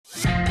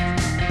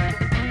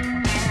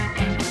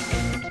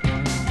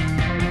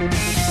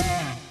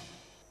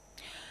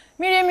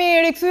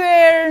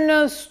Rikthyer në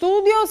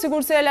studio,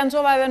 sikur se e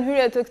lancova edhe në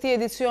hyrje të këtij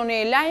edicioni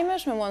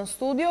lajmesh, me mua në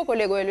studio,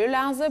 kolegu Elio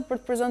Laze për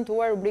të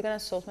prezantuar rubrikën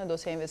e sotme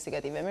Dosja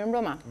Investigative.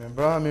 Mirëmbrëma.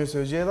 Mirëmbrëma, mirë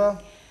se u gjeta.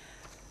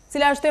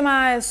 Cila është tema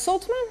e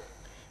sotme?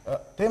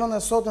 Temën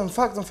e sotme,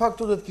 në fakt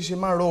tu do të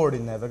kishim marrë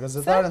orin neve,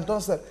 gazetarin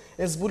tonë se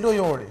e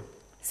zbuloi ori.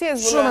 Si e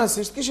zbuloi? Shumë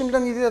rëndësisht, kishim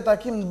lënë një ditë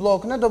takim në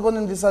blok, ne do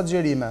bënim disa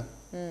xherime.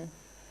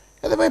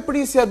 Edhe po e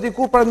prisja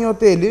diku pranë një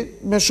hoteli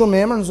me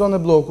shumë emër në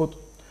zonën e bllokut.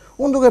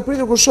 Unë duke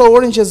pritur kur shoh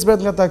orin që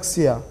zbret nga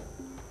taksia.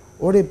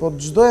 Ori, po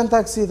çdo janë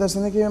taksi,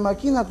 thashë ne kemi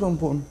makina këtu në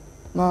punë.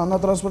 Na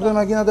transportojnë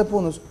makinat e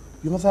punës.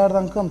 Ju më tha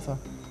erdha në këmbë, tha.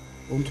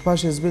 Unë të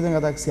pash e zbritë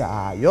nga taksia.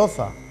 Jo,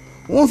 tha.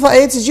 Unë tha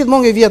eci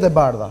gjithmonë nga vjet e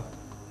bardha.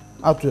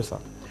 Aty,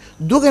 tha.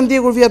 Duke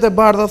ndjekur vjet e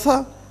bardha, tha,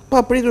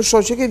 pa pritur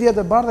shoh që ke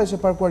vjet e bardha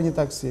ishte parkuar një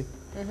taksi.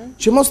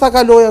 Që mos ta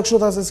kaloja kështu,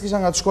 tha, se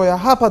s'kisha nga të shkoja,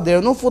 hapa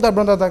derën, unë futa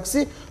brenda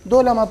taksi,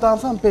 dola ma ta,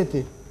 tha,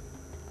 peti.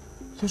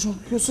 Thashë,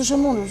 kjo s'është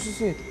e mundur,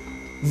 si.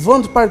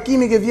 Vend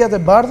parkimi ke vjet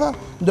e bardha,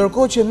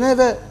 ndërkohë që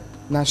neve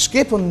na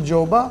shkepën në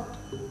gjoba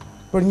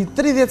për një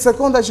 30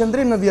 sekonda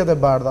qëndrim në vjet e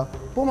bardha.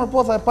 Po më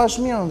po tha e pash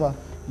mirën, tha.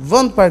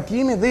 Vend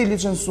parkimi dhe i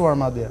licencuar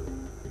madje.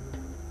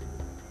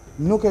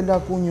 Nuk e la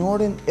ku një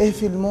orin, e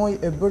filmoj,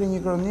 e bëri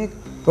një kronik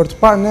për të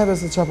parë neve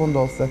se çfarë po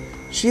ndodhte.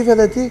 Shif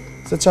edhe ti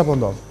se çfarë po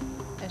ndodh.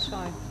 E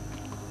shoj.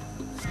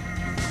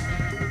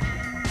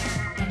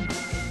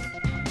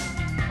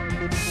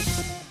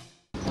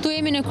 Tu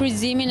jemi në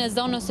kryqëzimin e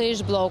zonës së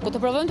ish bllokut.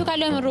 Të provojmë të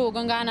kalojmë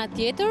rrugën nga ana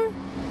tjetër,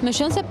 me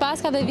qenë se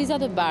pas ka dhe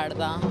vizat e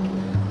bardha.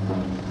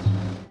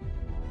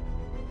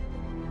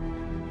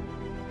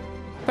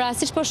 Pra,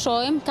 siç po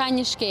shohim, ka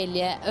një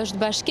shkelje.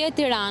 Është Bashkia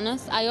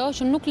Tiranës, ajo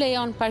që nuk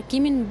lejon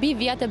parkimin mbi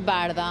vijat e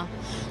bardha.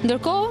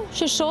 Ndërkohë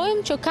që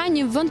shohim që ka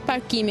një vend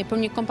parkimi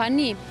për një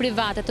kompani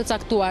private të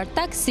caktuar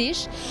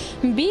taksish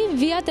mbi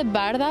vijat e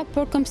bardha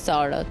për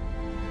këmbësorët.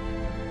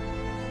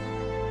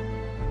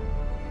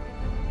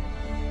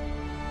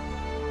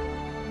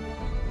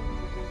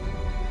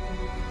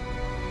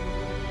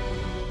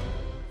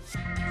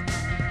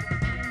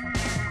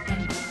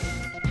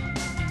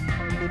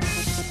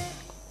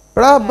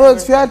 Pra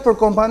bëhet fjalë për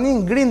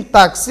kompaninë Green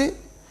Taxi,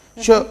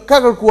 që ka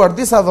kërkuar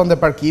disa vende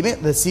parkimi,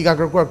 dhe si ka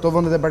kërkuar këto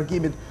vendet e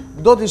parkimit,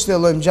 do t'i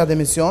shtjellojmë gjatë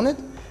emisionit,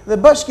 dhe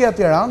Bashkia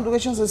Tiranë, duke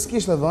qenë se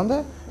s'kishte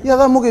vende, ja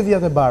dha muke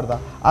vjet e bardha.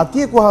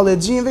 Atje ku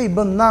hallexhinëve i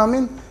bën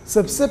namin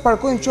sepse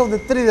parkojnë qoftë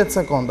 30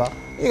 sekonda.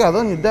 I ka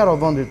dhënë një dero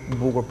vendit të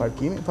bukur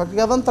parkimi, në fakt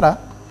i ka dhënë 3,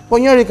 po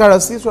njëri ka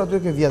rastisur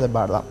aty ke vjet e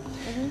bardha.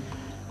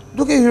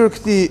 Duke hyrë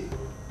këtij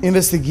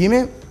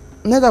investigimi,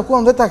 ne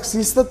takuam dhe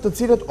taksistët të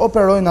cilët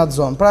operojnë atë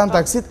zonë. Pra në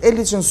taksit e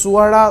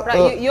licencuara... Pra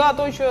jo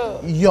ato që...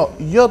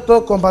 Jo të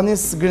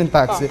kompanisë Green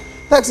Taxi.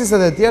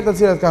 Taksistët e tjerë të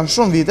cilët kanë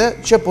shumë vite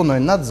që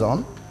punojnë në atë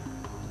zonë,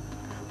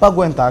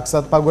 paguajnë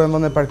taksat, paguajnë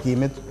vende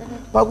parkimit,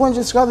 paguajnë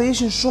gjithçka dhe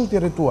ishin shumë të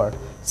irrituar.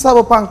 Sa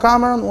po pan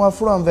kamerën, u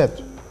afruan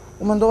vetë.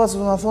 U mendova se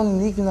do na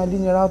thonin nikni na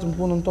linjë ratën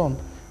punën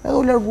tonë. Edhe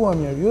u larguam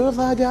mirë. Jo,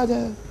 tha,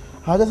 hajde,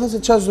 tha se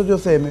çfarë do t'ju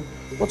themi.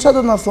 Po çfarë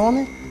do të na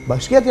thoni?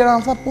 Bashkia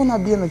Tiranë tha, po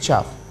na bie në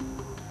qafë.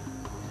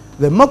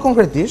 Dhe më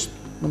konkretisht,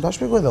 mund ta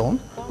shpjegoj edhe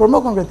unë, por më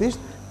konkretisht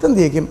të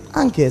ndjekim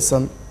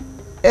ankesën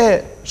e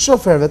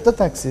shoferëve të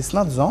taksisë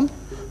në atë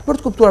zonë për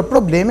të kuptuar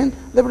problemin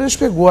dhe për të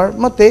shpjeguar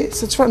më tej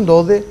se çfarë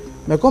ndodhi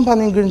me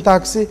kompaninë Green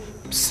Taxi,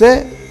 pse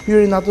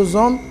hyri në atë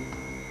zonë,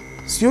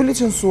 si u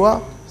licencua,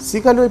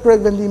 si kaloi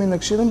projekt vendimi në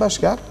Këshillin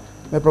Bashkiak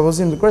me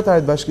propozim të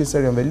kryetarit Bashkisë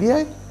Erion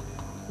Veliaj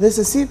dhe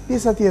se si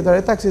pjesa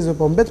tjetër e taksisëve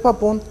po mbet pa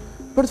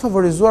punë për të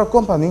favorizuar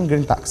kompaninë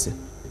Green Taxi.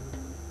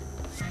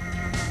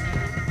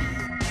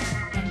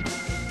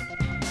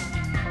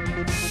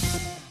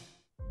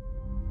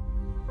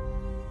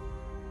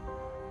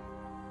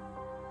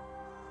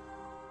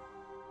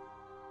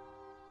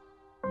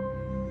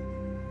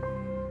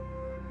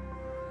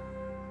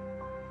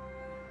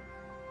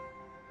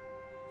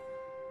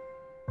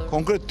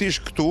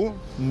 Konkretisht këtu,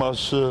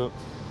 mbas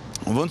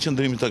vend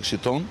qëndrimit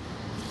taksit ton,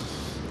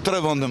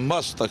 3 vende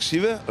mbas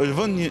taksive, është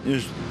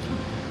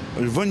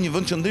vend një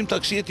vend qëndrim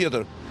taksie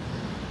tjetër.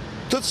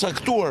 Të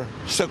caktuar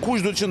se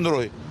kush do të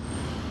qëndroj.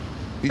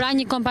 Pra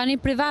një kompani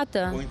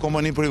private? Një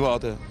kompani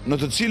private, në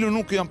të cilën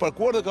nuk janë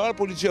parkuar dhe ka ardhur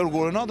policia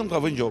rrugore natën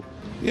ka vënë gjop.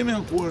 Jemi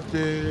ankuar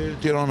te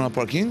Tirana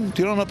Parking.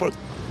 Tirana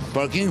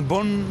Parking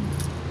bën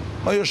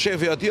ajo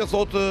shefi atje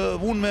thotë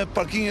unë me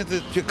parkinget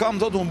që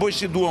kam thotë unë bëj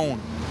si dua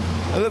unë.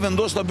 Edhe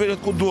vendos tabelet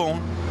ku dua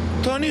unë.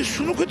 Tani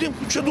nuk e dim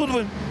ç'do të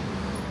bëjmë.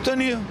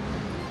 Tani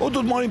o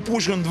do të marrim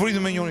pushkën të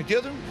vritim me njëri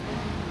tjetrin.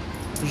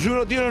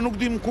 Zyra tjera nuk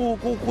dim ku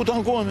të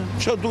ankohemi.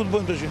 Çfarë duhet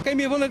bëjmë tash?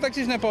 Kemi vende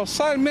taksisë ne po.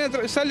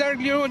 Sa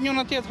larg lirohet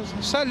njëra tjetrës?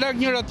 Sa larg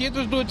njëra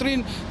tjetrës duhet të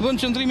rrinë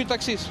vend qëndrimi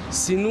taksisë?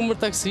 Si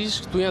numër taksish,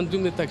 këtu janë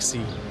 12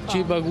 taksi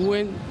që i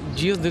paguajnë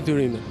gjithë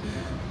detyrimet.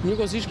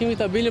 Njëkohësisht kemi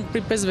tabelën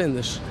për 5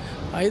 vendesh.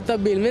 Ai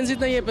tabelë menzit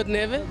na jepet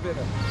neve,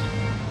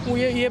 u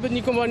jepet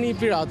një kompani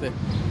pirate.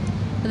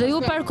 Dhe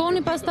ju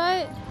parkoni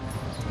pastaj?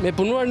 Me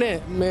punuar ne,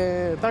 me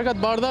targat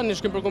bardha, ne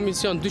shkem për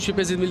komision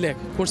 250.000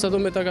 lekë, kurse ato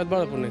me targat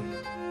bardha punojnë.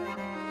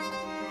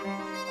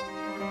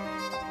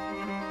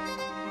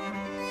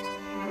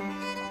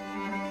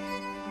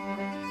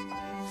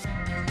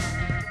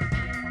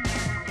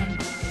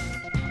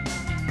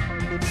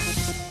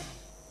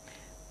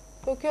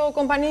 kjo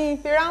kompani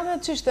pirate,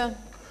 ç'ishte?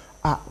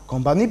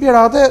 Kompani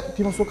pirate,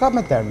 ti mos u kap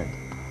me termin.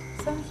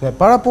 Se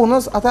para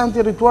punës, ata janë të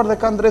irrituar dhe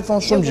kanë drejt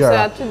thonë shumë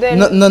gjëra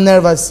në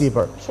nerva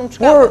sipër.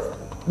 Por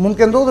mund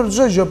të ndodhur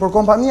çdo gjë, por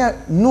kompania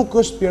nuk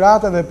është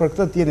pirate dhe për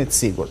këtë të jeni të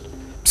sigurt.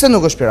 Pse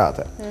nuk është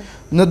pirate?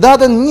 Në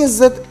datën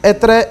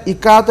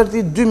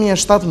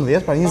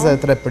 23/4/2017, pra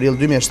 23 prill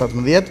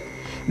 2017,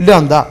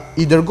 lënda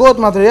i dërgohet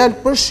material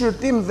për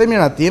shqyrtim dhe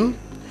miratim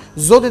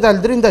zotit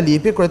Aldrin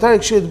Dalipi, kryetari i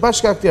Këshillit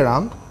Bashkiak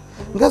Tiranë,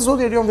 nga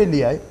zoti Erion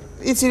Veliaj,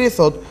 i cili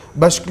thot,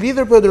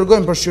 bashkëlidhur po e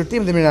dërgojmë për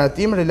shqyrtim dhe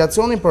miratim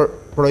relacionin për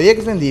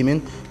projekt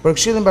vendimin për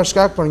Këshillin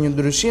Bashkiak për një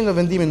ndryshim në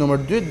vendimin nr.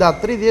 2 datë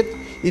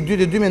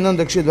 30/2/2009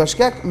 të Këshillit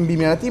Bashkiak mbi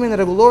miratimin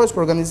rregullorës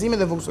për organizimin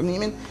dhe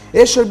funksionimin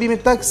e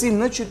shërbimit taksi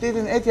në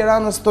qytetin e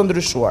Tiranës të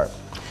ndryshuar.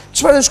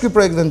 Çfarë është ky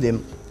projekt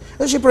vendim?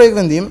 Është një projekt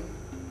vendim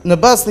në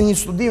bazë të një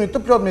studimi të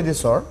plot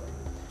mjedisor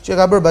që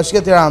ka bërë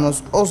Bashkia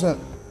Tiranës ose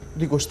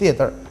dikush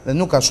tjetër dhe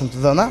nuk ka shumë të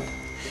dhëna,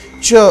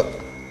 që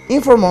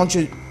informon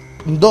që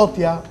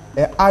ndotja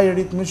e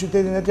ajrit në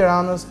qytetin e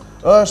Tiranës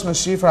është në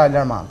shifra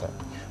alarmante.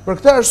 Për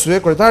këtë arsye,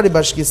 kryetari i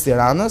Bashkisë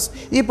Tiranës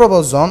i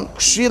propozon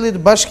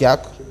Këshillit Bashkiak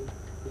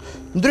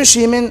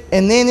ndryshimin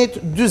e nenit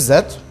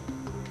 40,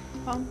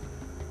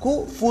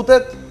 ku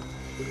futet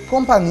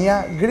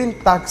kompania Green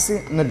Taxi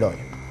në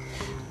lojë.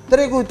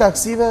 Tregu i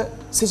taksive,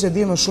 siç e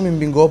dimë, është shumë i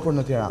mbingopur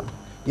në Tiranë.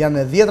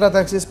 Janë 10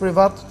 taksis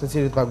privat, të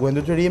cilët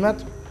paguajnë detyrimet,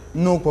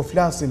 nuk po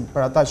flasim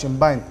për ata që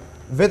mbajnë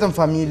vetëm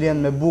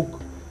familjen me bukë,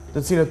 të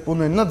cilët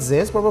punojnë në të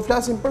zezë, por po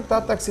flasim për këta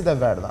taksit e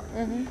verdha.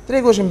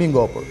 Tregu është i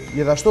mbingopur.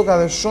 Gjithashtu ka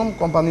dhe shumë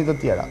kompani të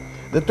tjera.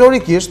 Dhe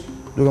teorikisht,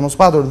 duke mos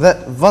patur dhe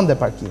vende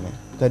parkimi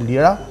të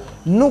lira,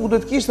 nuk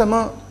duhet kishte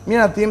më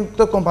miratim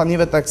të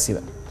kompanive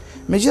taksive.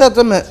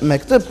 Megjithatë, me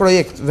këtë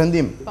projekt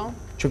vendim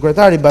që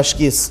kryetari i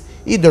Bashkisë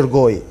i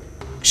dërgoi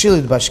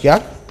Këshillit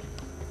Bashkiak,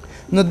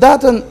 në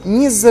datën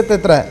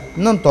 23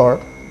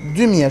 nëntor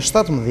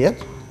 2017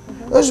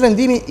 është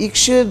vendimi i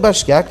Këshillit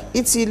Bashkiak,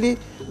 i cili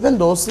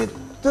vendosi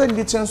të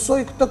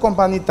licencoj këtë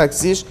kompani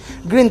taksish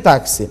Green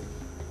Taxi.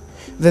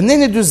 Dhe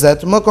neni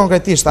 40, më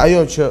konkretisht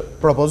ajo që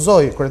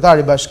propozoi kryetari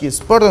i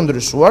Bashkisë për të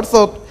ndryshuar,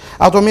 thot,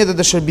 automjetet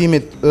e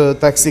shërbimit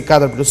taksi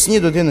 4+1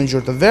 do të jenë në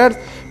ngjyrë të verdhë,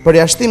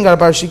 përjashtim nga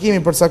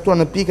parashikimi përcaktuar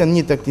në pikën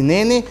 1 të këtij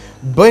neni,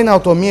 bëjnë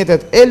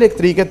automjetet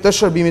elektrike të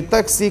shërbimit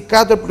taksi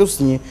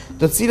 4+1,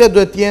 të cilat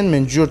duhet të jenë me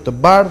ngjyrë të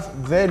bardhë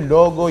dhe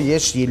logo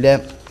jeshile.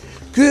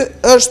 Ky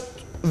është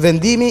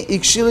vendimi i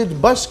Këshillit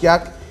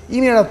Bashkiak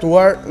i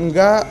miratuar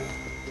nga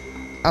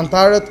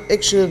antarët e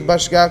Këshillit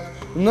Bashkiak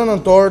në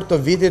nëntor të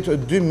vitit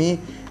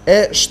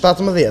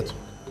 2017.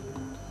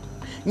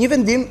 Një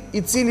vendim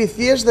i cili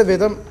thjesht dhe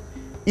vetëm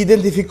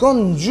identifikon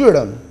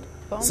ngjyrën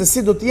se si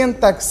do të jenë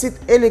taksit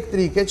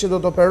elektrike që do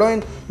të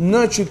operojnë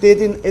në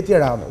qytetin e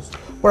Tiranës.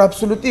 Por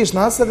absolutisht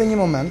në as edhe një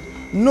moment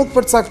nuk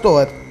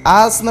përcaktohet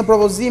as në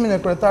propozimin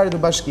e kryetarit të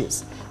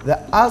Bashkisë dhe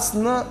as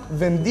në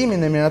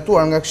vendimin e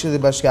miratuar nga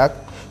Këshilli Bashkiak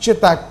që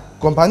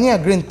kompania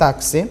Green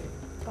Taxi,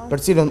 për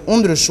cilën u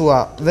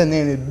ndryshua dhe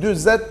neni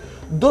 40,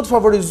 do të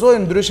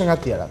favorizojnë ndryshe nga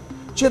tjerat.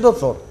 Që do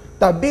thotë,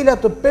 tabela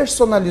të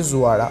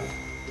personalizuara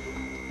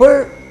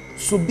për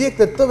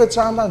subjekte të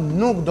veçanta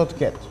nuk do të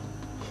ketë.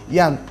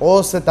 Janë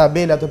ose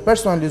tabela të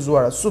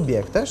personalizuara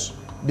subjektesh,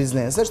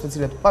 biznesesh, të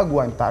cilët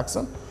paguajnë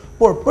taksën,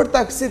 por për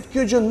taksit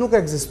kjo gjë nuk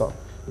ekziston.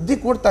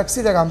 Dikur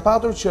taksit e kanë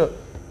patur që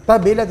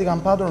tabelat i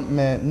kanë patur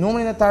me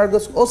numrin e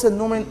targës ose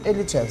numrin e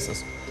licencës.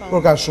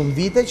 Por ka shumë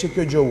vite që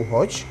kjo gjë u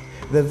hoq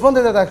dhe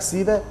vendet e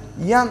taksive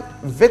janë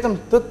vetëm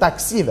të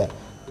taksive,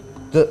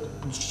 të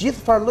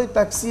gjithë farloj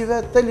taksive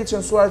të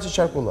licencuara që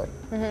qarkullojnë.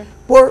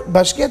 Por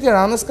Bashkia e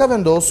Tiranës ka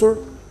vendosur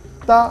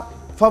ta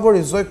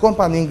favorizoj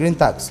kompanin Green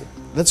Taxi.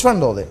 Dhe çfarë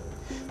ndodhi?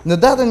 Në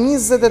datën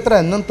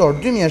 23 nëntor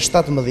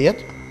 2017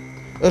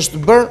 është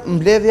bërë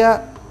mbledhja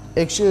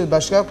e Këshillit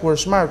Bashkiak kur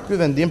është marrë ky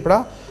vendim pra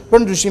për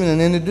ndryshimin e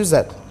nenit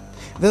 40.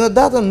 Dhe në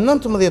datën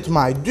 19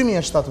 maj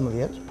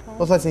 2017,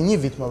 po thajse një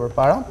vit më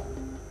përpara,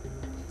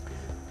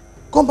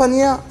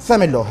 kompania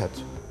themelohet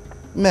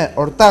me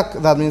ortak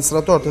dhe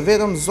administrator të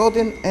vetëm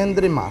zotin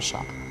Endri Masha.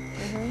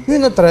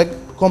 Hyn në treg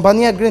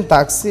kompania Green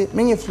Taxi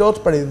me një flot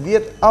për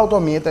 10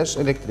 automjetesh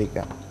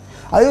elektrike.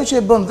 Ajo që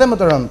e bën dhe më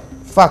të rëndë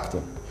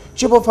faktin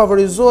që po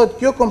favorizohet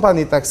kjo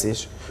kompani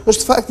taksish,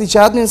 është fakti që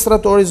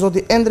administratori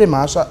zoti Endri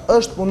Masha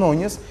është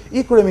punonjës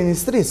i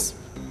kryeministrisë.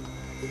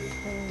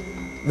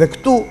 Dhe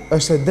këtu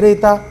është e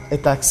drejta e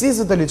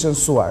taksistëve të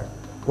licencuar,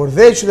 por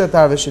dhe e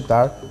qytetarëve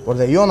shqiptar, por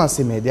dhe jona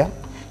si media,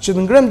 që të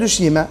ngrem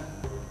dyshime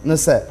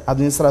nëse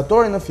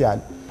administratori në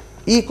fjalë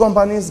i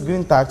kompanisë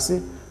Green Taxi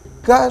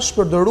ka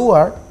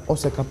shpërdoruar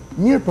ose ka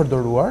mirë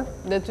përdoruar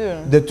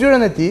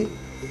detyrën e tij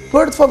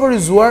për të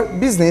favorizuar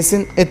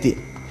biznesin e tij.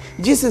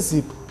 Gjithsesi,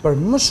 për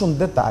më shumë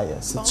detaje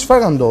se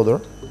çfarë ka ndodhur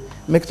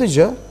me këtë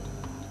gjë,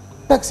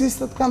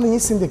 taksistët kanë një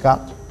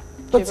sindikat,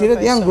 të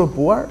cilët janë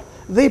grupuar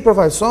dhe i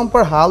përfaqëson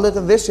për hallet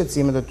dhe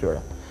shqetësimet e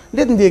tyre.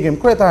 Le të ndjekim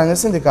kryetarin e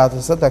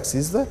sindikatës së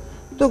taksistëve,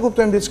 të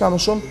kuptojmë diçka më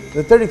shumë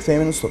dhe të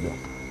rikthehemi në studio.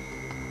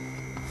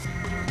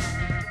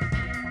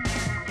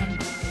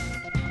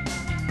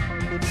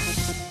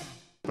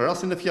 Për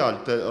rastin e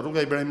fjalë të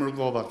rruga Ibrahim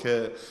Rugova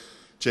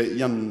që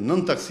janë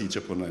 9 taksi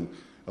që punojnë,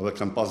 edhe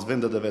kanë pas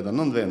vendet e veta,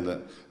 9 vende,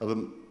 edhe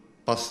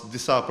pas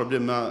disa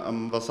probleme me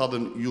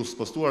ambasadën ju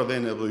spostuar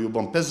vende edhe ju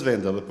bën 5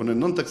 vende edhe punojnë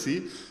 9 taksi,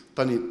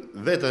 tani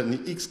vetë një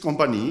X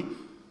kompani,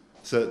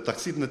 se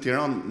taksit në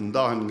Tiranë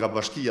ndahen nga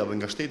bashkia dhe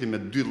nga shteti me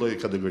 2 lloje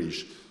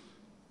kategorish.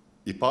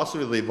 I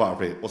pasuri dhe i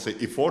varfri, ose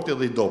i forti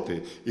dhe i dopti.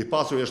 I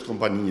pasuri është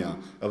kompania,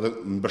 edhe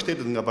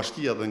mbështetet nga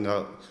bashkia dhe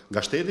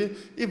nga shteti,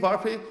 i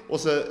varfri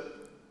ose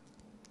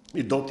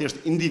i dopti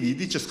është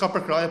individi që s'ka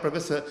përkraje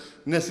përveç se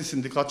ne si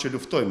sindikat që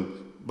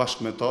luftojmë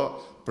bashkë me ta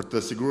për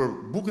të siguruar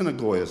bukën e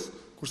gojës,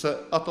 kurse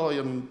ato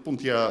janë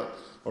punë tjera,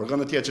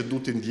 organet tjera që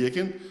duhet të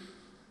ndjekin,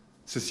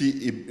 se si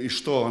i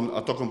shtohen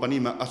ato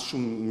kompani me aq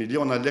shumë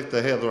miliona lekë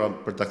të hedhura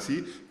për taksi,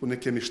 ku ne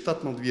kemi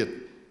 17 vjet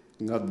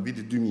nga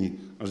viti 2000,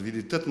 është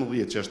viti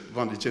 18 që është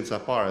dhënë licenca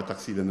e parë e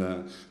taksive në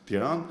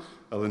Tiranë,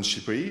 edhe në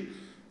Shqipëri,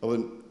 edhe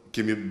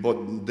kemi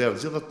bërë derë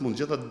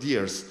gjitha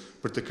djerës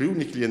për të kriju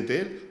një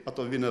klientel,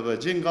 ato vinë edhe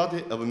gjenë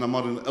gati, edhe na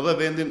marrin edhe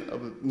vendin,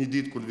 edhe një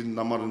ditë kur vinë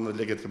na marrin edhe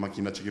lekët e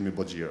makina që kemi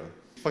bërë gjira.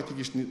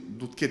 Faktikisht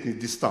duhet të ketë një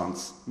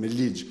distancë me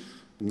ligj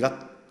nga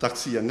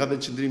taksia, nga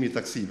vendqëndrimi i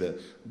taksive,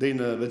 deri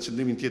në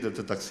vendqëndrimin tjetër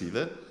të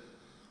taksive,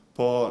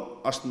 po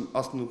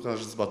asë nuk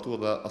është zbatuar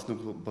dhe asë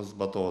nuk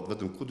zbatohet,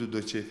 vetëm ku dy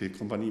dojë qefi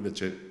kompanive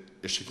që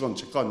e shikon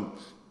që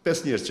kanë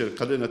 5 njerëz që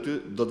kalojnë aty,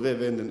 do të vej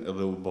vendin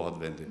edhe u bëhet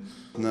vendi.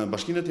 Në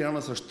Bashkinë e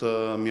Tiranës është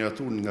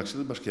miratur nga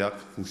Këshilli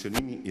Bashkiak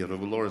funksionimi i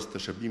rregullores të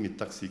shërbimit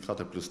taksi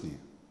 4+1.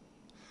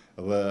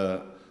 Dhe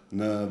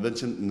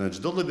në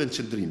çdo lloj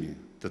vendqëndrimi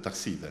të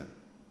taksive,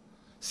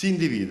 si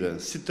individe,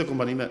 si të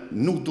kompanive,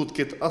 nuk duhet të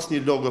ketë asnjë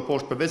logo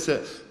poshtë përveç se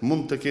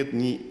mund të ketë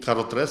një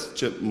karrotres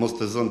që mos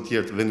të zënë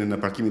tjerë vendin e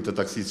parkimit të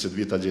taksisë që të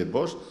vijë ta gjejë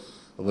poshtë,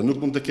 dhe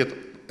nuk mund të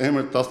ketë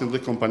emër të asnjë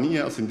lloj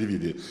kompanie as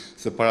individi.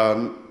 Se para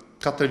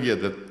 4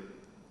 vjetëve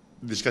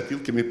diçka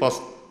tillë kemi pas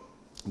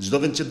çdo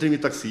vendqëndrim i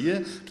taksije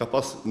ka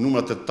pas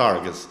numrat e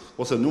targës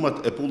ose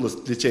numrat e pullës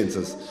të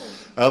licencës.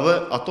 Edhe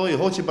ato i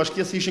hoqi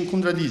bashkia ishin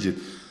kundra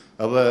ligjit.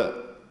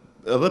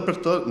 Edhe për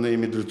këtë ne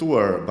jemi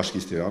drejtuar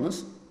Bashkisë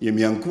Tiranës,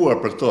 jemi ankuar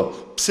për këtë,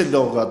 pse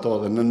logo ato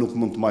dhe ne nuk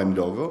mund të marrim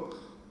logo,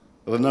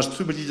 dhe na është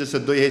kthyr përgjigje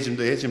se do i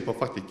heqim, po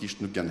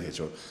faktikisht nuk janë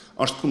hequr.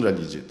 Është kundra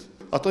ligjit.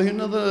 Ato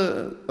hyn edhe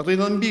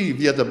rrinë mbi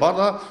vijat e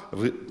bardha,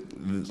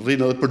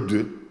 rrinë edhe për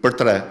 2, për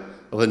 3,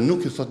 dhe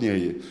nuk i thot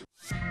njeriu.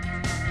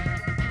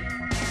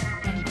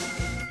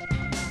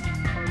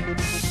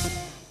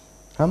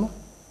 Hamo?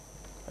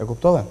 E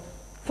kuptove?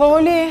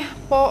 Foli,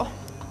 po...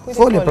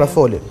 Foli pra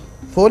foli.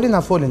 Foli na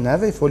foli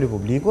neve, i foli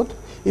publikut,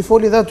 i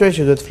foli dhe atyre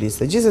që duhet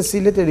fliste.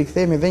 Gjithsesi le të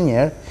rikthehemi edhe një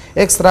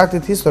herë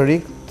ekstraktit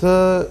historik të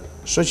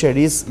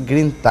shoqërisë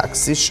Green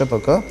Taxi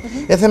SHPK,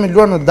 e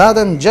themeluar në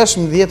datën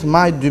 16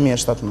 maj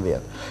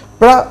 2017.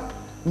 Pra,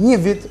 një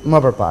vit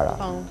më përpara.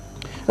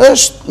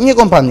 Është një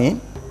kompani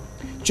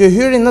që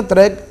hyri në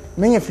treg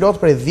me një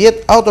flotë prej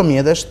 10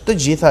 automjetesh të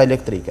gjitha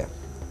elektrike.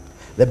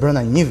 Dhe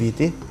brenda një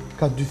viti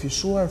ka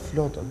dyfishuar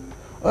flotën.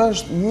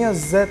 Është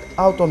 20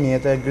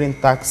 automjete Green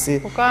Taxi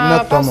në këto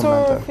momente. Ka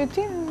pasur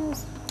fitim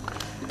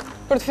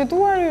për të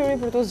fituar yri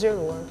për të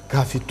zgjeruar?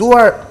 Ka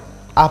fituar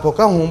apo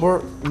ka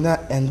humbur, ne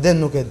ende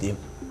nuk e dim.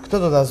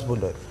 Këtë do ta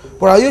zbuloj.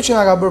 Por ajo që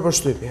na ka bërë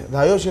përshtypje dhe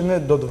ajo që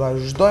ne do të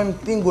vazhdojmë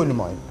të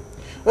ngulmojmë,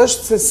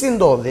 është se si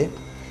ndodhi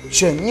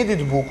që një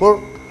ditë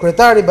bukur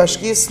kryetari i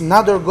bashkisë na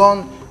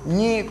dërgon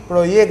një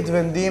projekt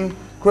vendim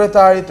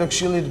kryetarit të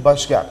Këshillit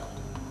Bashkiak.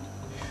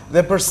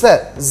 Dhe përse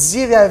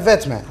zgjidhja e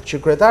vetme që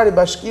kryetari i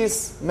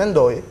bashkisë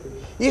mendoi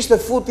ishte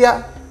futja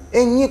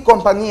e një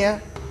kompanie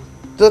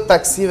të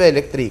taksive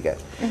elektrike.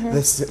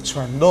 Dhe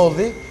çfarë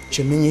ndodhi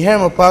që më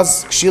njëherë më pas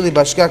Këshilli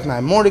Bashkiak na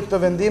e mori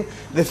këtë vendim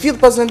dhe fill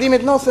pas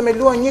vendimit na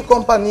themelua një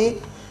kompani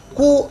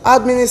ku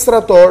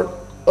administrator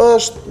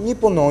është një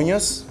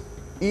punonjës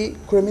i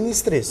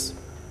kryeministrisë.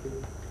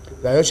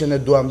 Dhe ajo që ne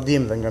duam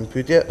dim dhe nga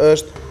pyetje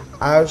është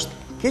a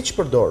është keq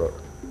përdorur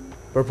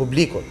për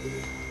publikun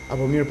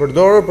apo mirë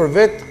përdorur për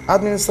vetë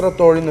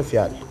administratorin në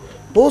fjalë.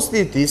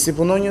 Posti i tij si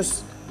punonjës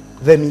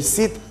dhe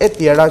miqësitë e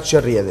tjera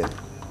që rrjedhin.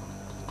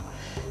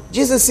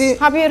 Gjithsesi,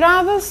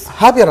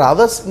 hapi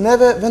radhës,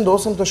 neve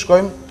vendosëm të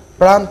shkojmë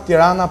pranë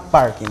Tirana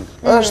Parking.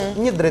 Është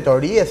një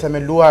drejtori e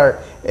themeluar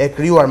e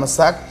krijuar më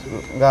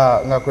saktë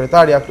nga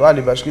kryetari aktual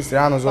i Bashkisë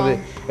Erion zoti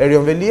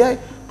Erion Veliaj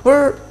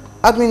për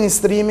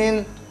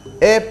administrimin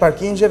e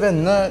parkingjeve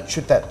në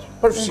qytet,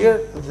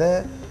 përfshirë dhe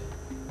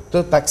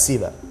të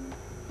taksive.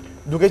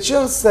 Duke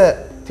qenë se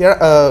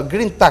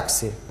Green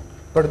Taxi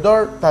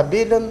përdor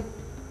tabelën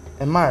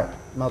e marrë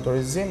me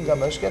autorizim nga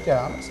Bashkia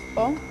Tiranës,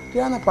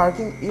 Tirana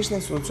Parking ishte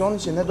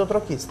institucioni që ne do të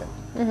rokiste.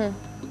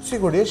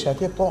 Sigurisht që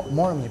atje po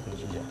morëm një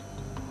përgjigje.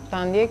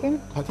 Ta ndjekim?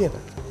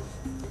 Patjetër.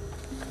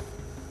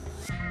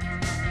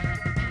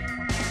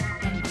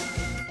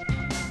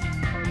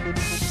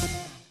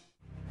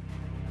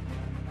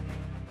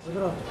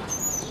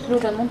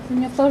 Lutem, mund të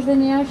mjaftosh dhe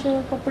një herë që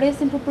po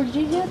presim për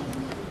përgjigjet?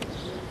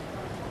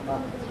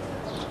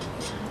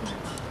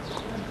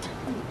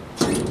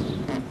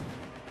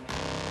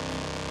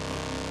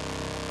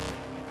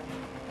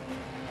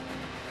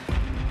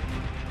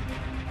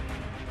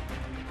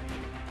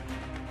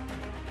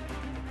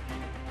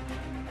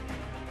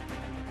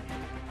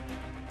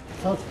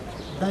 thot,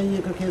 ka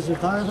një kërkesë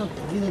zyrtare,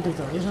 thot, vjen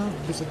drejtoresha,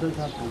 bisedojnë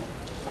të punë.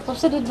 Po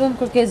pse duhet bëjmë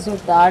kërkesë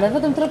zyrtare?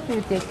 Vetëm 3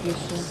 pyetje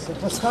kishim.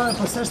 Po s'ka,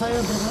 po s'është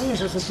ajo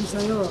drejtoresha, se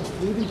ishte ajo,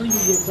 jepin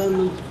përgjigje,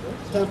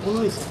 këta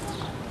punojse.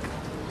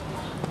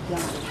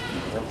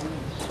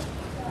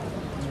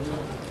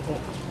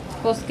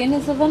 Po s'keni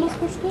se vënës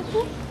për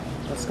shkutu?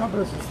 Po s'ka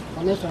proces,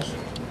 po ne thash.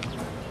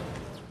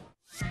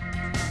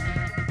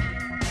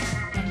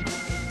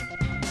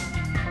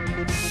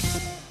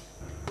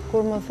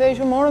 Kur më thej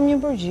që morëm një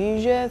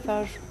përgjigje,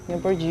 thash, një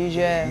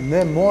përgjigje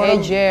e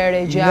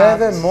gjerë, e gjatë.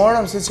 Neve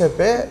morëm, si që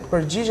pe,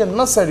 përgjigjen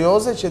më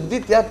serioze që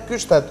ditë japë ky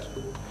shtet.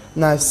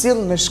 Na e sill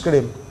me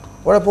shkrim.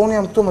 Ora, po unë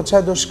jam këtu më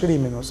çaj do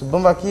shkrimin, ose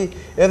bëm vaki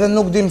edhe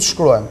nuk dim të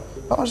shkruajmë.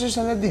 Pa më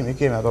shishtë ne dim, i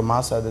kemi ato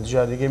masa edhe të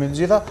gjërat, i kemi të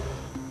gjitha,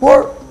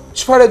 por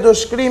çfarë do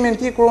shkrimin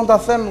ti kur unë ta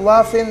them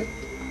llafin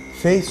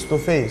face to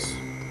face,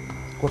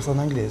 kur thon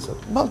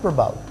anglezët, ball për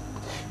ball.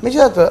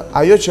 Megjithatë,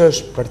 ajo që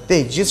është për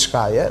te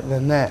gjithçkaje dhe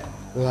ne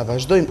do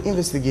vazhdojmë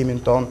investigimin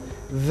ton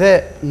dhe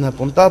në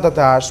puntatat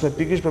e ardhshme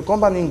pikërisht për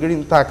kompaninë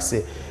Green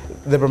Taxi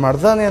dhe për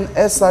marrëdhënien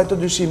e saj të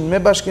dyshim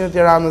me Bashkinë e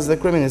Tiranës dhe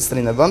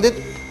kryeministrinë e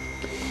vendit.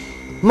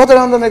 Më të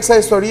rëndën e kësaj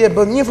historie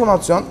bën një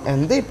informacion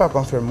ende i pa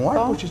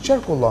konfirmuar, por që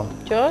qarkullon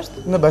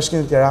në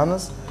Bashkinë e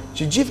Tiranës,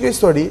 që gjithë kjo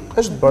histori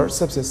është bërë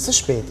sepse së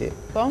shpejti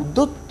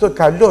do të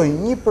kaloj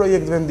një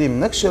projekt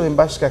vendim në Këshillin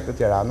Bashkiak të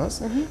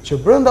Tiranës,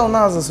 që brenda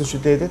unazës së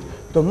qytetit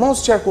të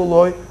mos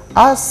qarkulloj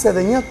as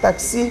edhe një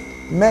taksi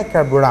me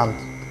karburant,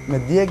 me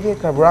djegje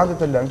karburantit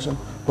të lëngshëm,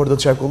 por do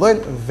të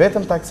qarkullojnë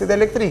vetëm taksit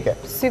elektrike.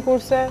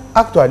 Sikurse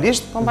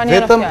aktualisht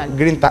vetëm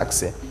Green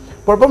Taxi.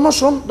 Por për më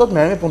shumë do të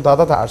merremi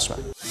puntatat e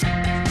ardhshme.